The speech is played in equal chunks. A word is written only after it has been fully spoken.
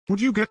Would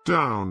you get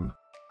down?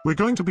 We're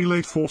going to be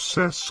late for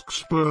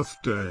Cesk's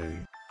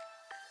birthday.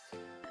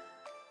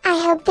 I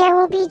hope there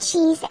will be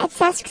cheese at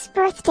Cesk's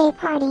birthday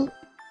party.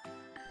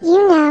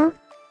 You know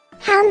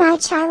how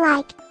much I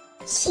like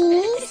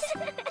cheese.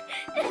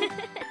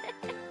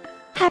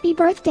 Happy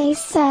birthday,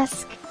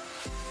 Cesc.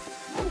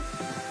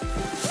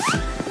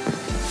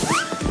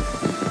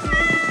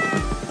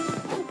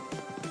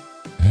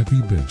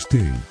 Happy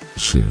birthday,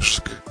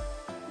 Cesc.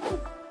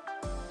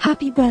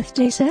 Happy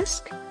birthday,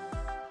 Cesc.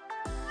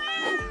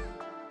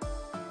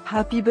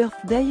 Happy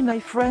birthday,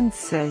 my friend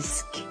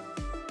Cesc.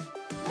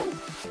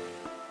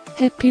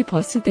 Happy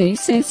birthday,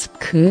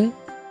 Cesc.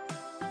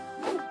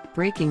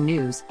 Breaking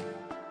news.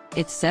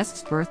 It's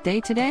Cesk's birthday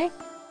today?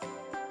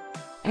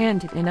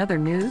 And in other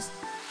news,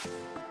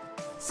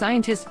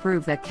 scientists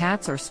prove that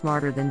cats are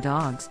smarter than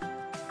dogs.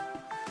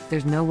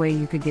 There's no way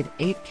you could get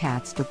 8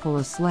 cats to pull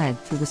a sled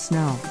through the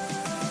snow.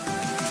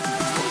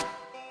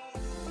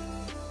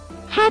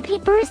 Happy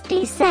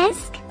birthday,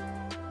 Cesc.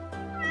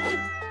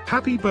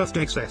 Happy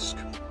birthday,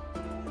 Cesc.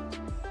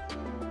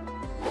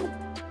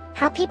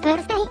 Happy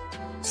birthday,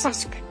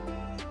 Cesc.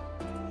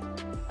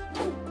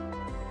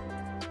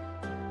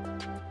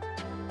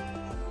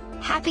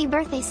 Happy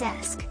birthday,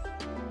 Cesc.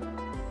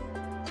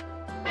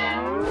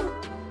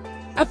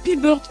 Happy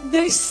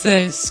birthday,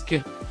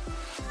 Cesc.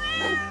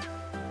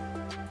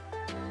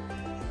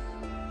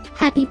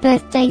 Happy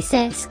birthday,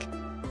 Cesc.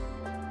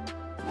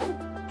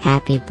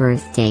 Happy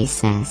birthday,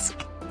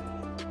 Cesc.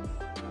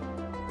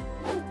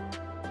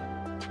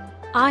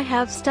 I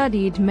have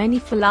studied many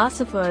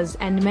philosophers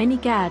and many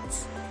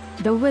cats.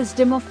 The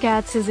wisdom of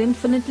cats is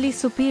infinitely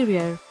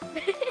superior.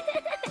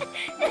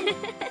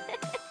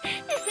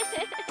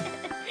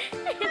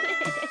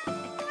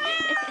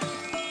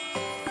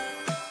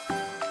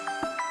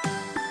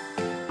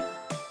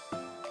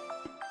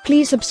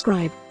 Please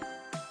subscribe,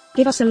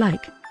 give us a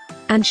like,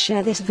 and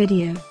share this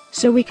video,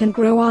 so we can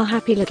grow our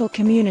happy little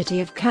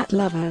community of cat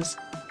lovers.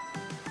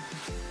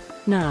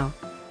 Now,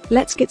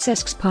 let's get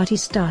Cesk's party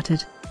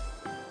started.